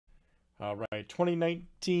All right, 2019-20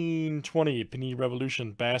 Panini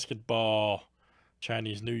Revolution Basketball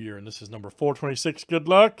Chinese New Year, and this is number 426. Good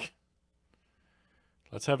luck.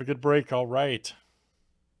 Let's have a good break. All right.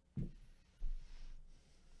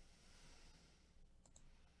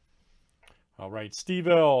 All right, Steve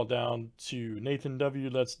L down to Nathan W.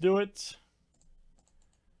 Let's do it.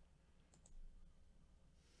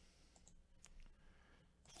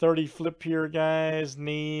 $30 flip here, guys.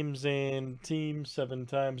 Names and teams 7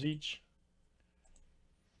 times each.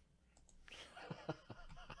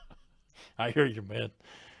 I hear you,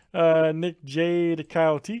 man. Nick J to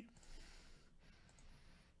Kyle T.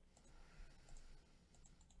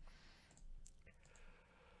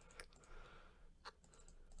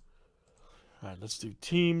 All right, let's do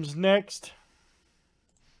teams next.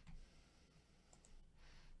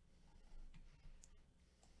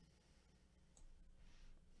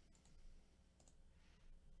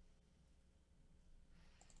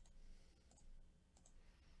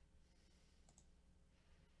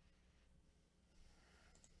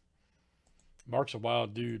 Mark's a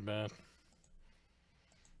wild dude, man.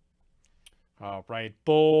 All right,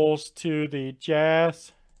 Bulls to the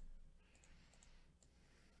Jazz.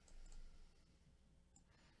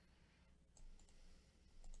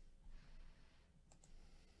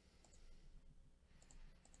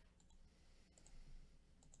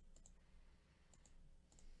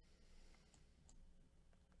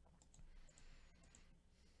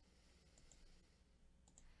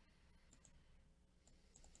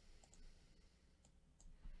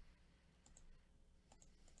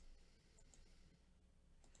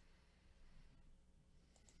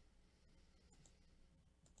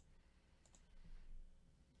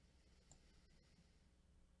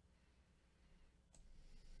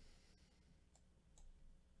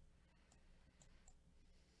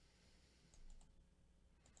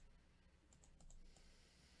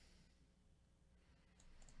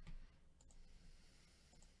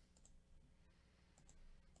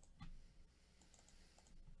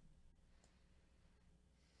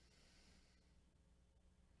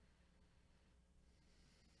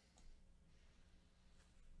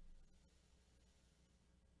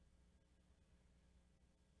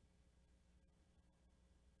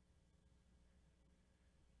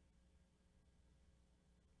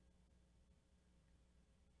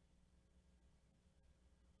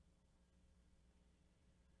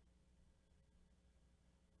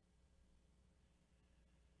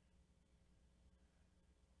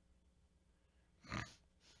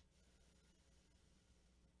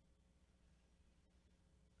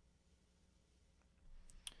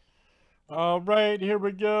 All right, here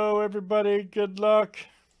we go, everybody. Good luck.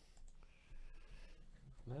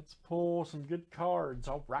 Let's pull some good cards.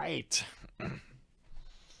 All right.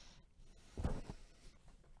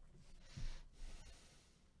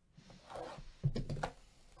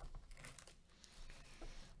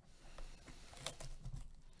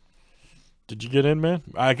 Did you get in, man?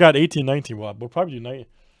 I got 18, 19. Well, we'll probably do 19.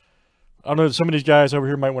 I don't know. Some of these guys over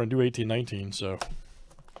here might want to do 18, 19. So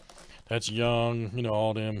that's Young, you know,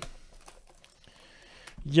 all them.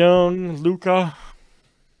 Young, Luca.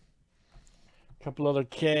 A couple other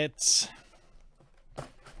cats. All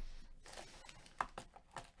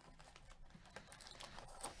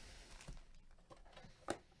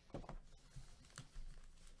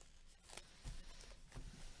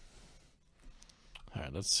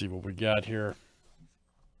right, let's see what we got here.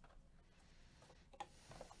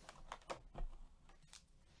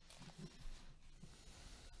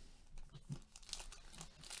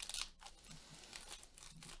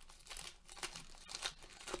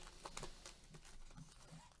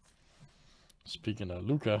 Speaking of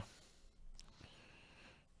Luca,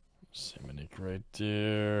 Simonik right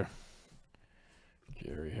there.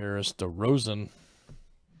 Gary Harris, DeRozan.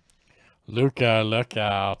 Luca, look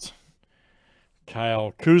out.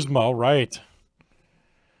 Kyle Kuzma, right.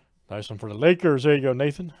 Nice one for the Lakers. There you go,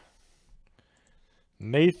 Nathan.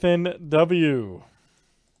 Nathan W.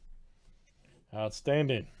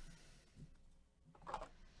 Outstanding.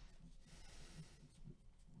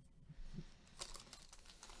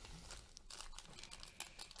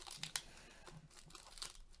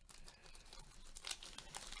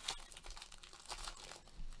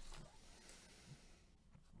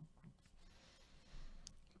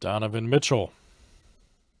 Donovan Mitchell.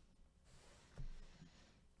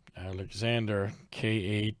 Alexander,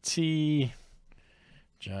 K-A-T.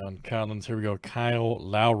 John Collins. Here we go. Kyle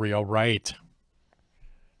Lowry. All right.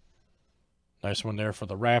 Nice one there for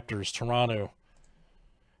the Raptors. Toronto.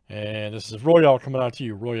 And this is Royale coming out to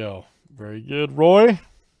you. Royale. Very good, Roy.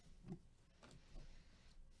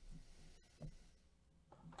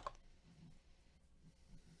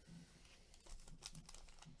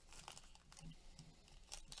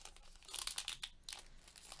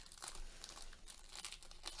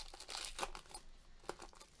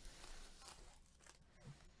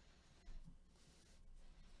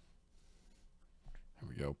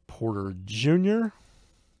 Porter Jr.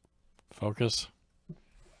 Focus.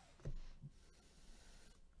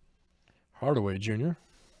 Hardaway Jr.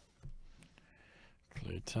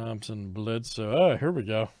 Klay Thompson, Bledsoe. Oh, here we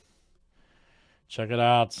go. Check it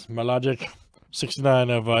out. My Logic.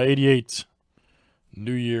 69 of 88.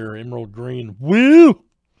 New Year Emerald Green. Woo!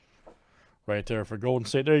 Right there for Golden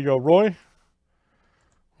State. There you go, Roy.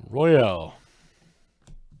 Royale.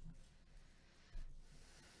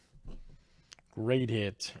 Great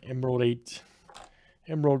hit. Emerald 8.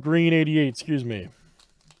 Emerald Green 88, excuse me.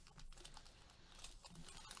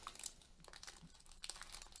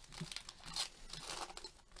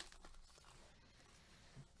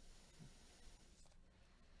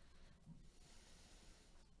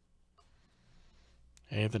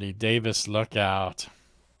 Anthony Davis, look out.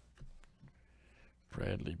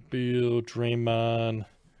 Bradley Beal, Draymond.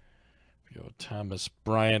 We go Thomas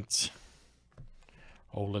Bryant.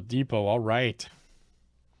 Oladipo, all right.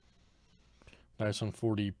 Nice one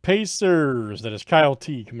for the Pacers. That is Kyle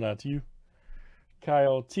T coming out to you.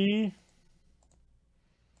 Kyle T.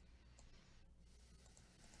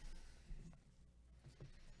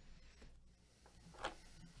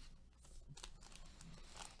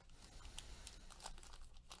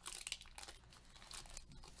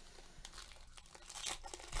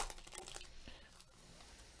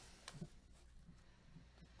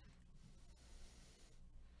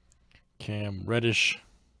 Cam Reddish.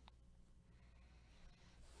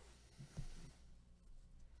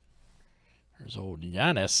 There's old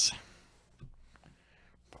Giannis.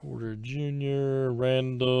 Porter Jr.,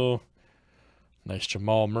 Randall. Nice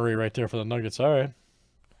Jamal Murray right there for the Nuggets. All right.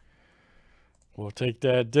 We'll take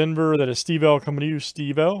that. Denver. That is Steve L coming to you,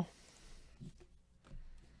 Steve L.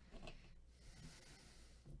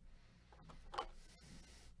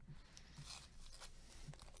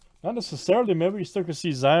 Not necessarily. Maybe you still can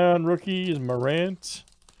see Zion rookies, Morant,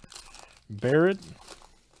 Barrett.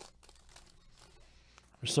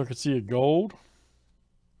 We still can see a gold.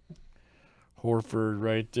 Horford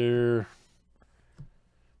right there.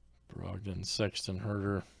 Brogdon, Sexton,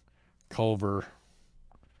 Herter, Culver.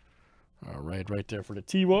 All right there for the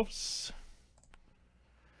T-Wolves.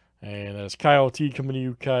 And that's Kyle T coming to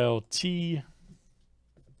you, Kyle T.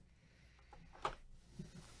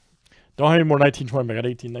 Don't have any more 1920. I got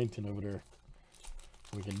 1819 over there.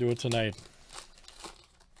 We can do it tonight.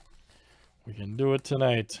 We can do it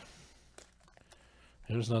tonight.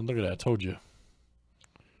 There's nothing. Look at that. I told you.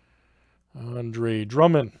 Andre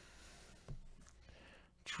Drummond.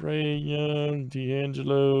 Trey Young.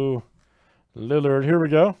 D'Angelo. Lillard. Here we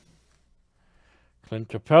go. Clint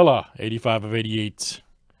Capella. 85 of 88.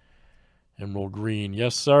 Emerald Green.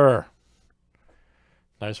 Yes, sir.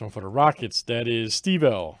 Nice one for the Rockets. That is Steve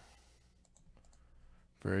L.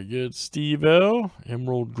 Very good. Steve L.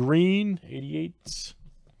 Emerald Green. 88.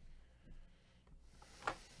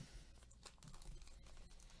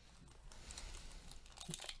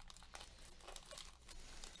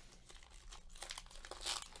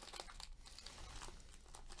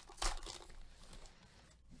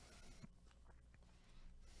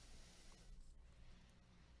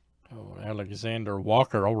 Oh, Alexander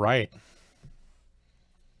Walker. All right.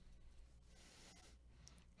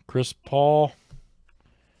 Chris Paul.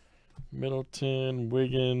 Middleton,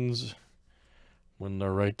 Wiggins, window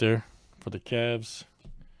right there for the Cavs.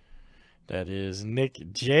 That is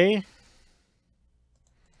Nick J.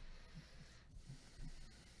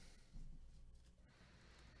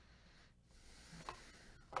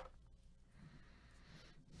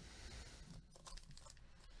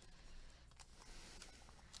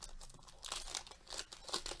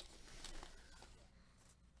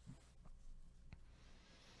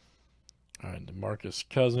 All right, DeMarcus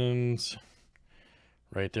Cousins,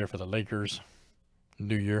 right there for the Lakers,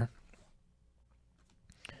 New Year.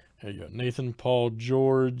 There you go, Nathan Paul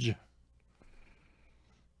George,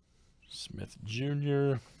 Smith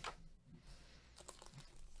Jr.,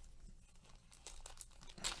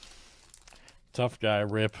 tough guy,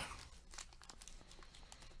 Rip.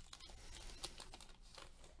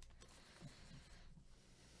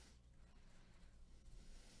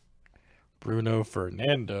 Bruno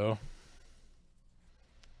Fernando.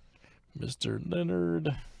 Mr.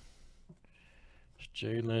 Leonard,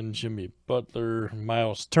 Jalen, Jimmy Butler,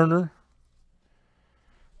 Miles Turner.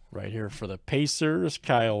 Right here for the Pacers,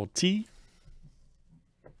 Kyle T.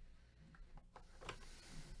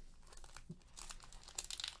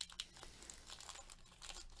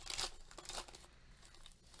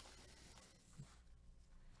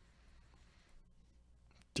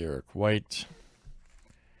 Derek White.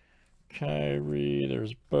 Kyrie,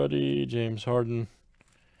 there's Buddy, James Harden.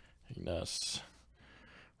 Ignas.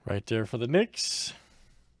 Right there for the Knicks.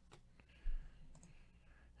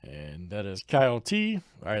 And that is Kyle T.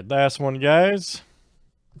 All right, last one, guys.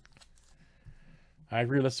 I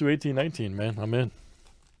agree. Let's do 18-19, man. I'm in.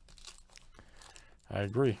 I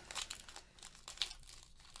agree.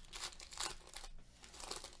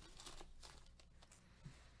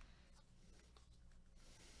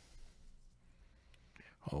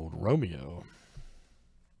 Old Romeo.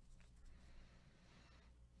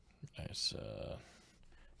 Nice.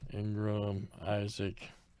 Ingram, Isaac,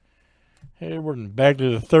 Hayward, and back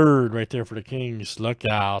to the third right there for the Kings. Look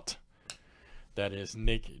out. That is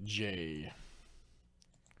Nick J.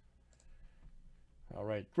 All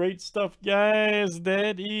right, great stuff, guys.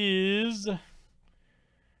 That is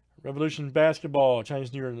Revolution Basketball,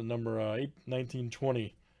 Chinese New Year, number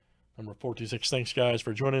 1920, number 426. Thanks, guys,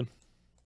 for joining.